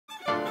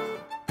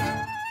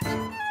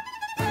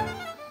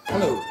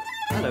Hello.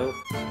 Hello.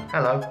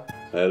 Hello,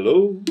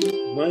 Hello,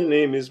 my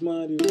name is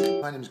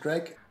Mario. My name's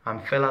Greg.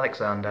 I'm Phil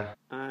Alexander.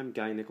 I'm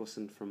Guy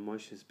Nicholson from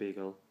Moishe's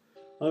Bagel.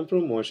 I'm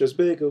from Moishe's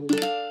Bagel.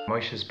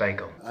 Moishe's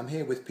Bagel. I'm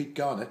here with Pete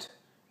Garnett,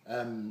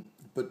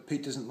 but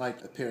Pete doesn't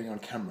like appearing on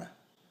camera.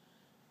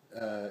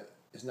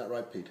 Isn't that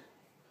right, Pete?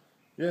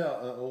 Yeah,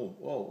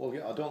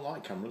 yeah, I don't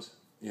like cameras.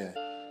 Yeah.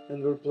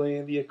 And we're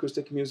playing the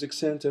Acoustic Music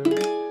Centre.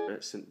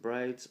 At St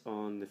Bride's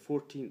on the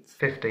 14th.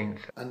 15th.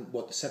 And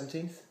what, the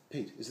 17th?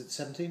 Pete, is it the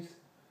 17th?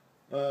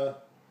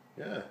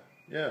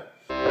 Yeah.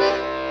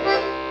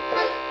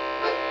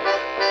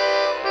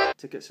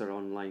 Tickets are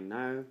online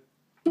now.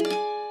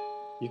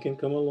 You can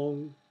come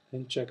along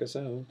and check us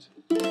out.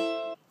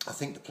 I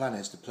think the plan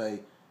is to play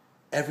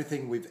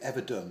everything we've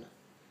ever done.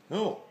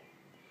 Oh.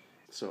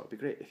 So it'd be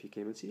great if you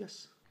came and see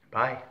us.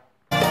 Bye.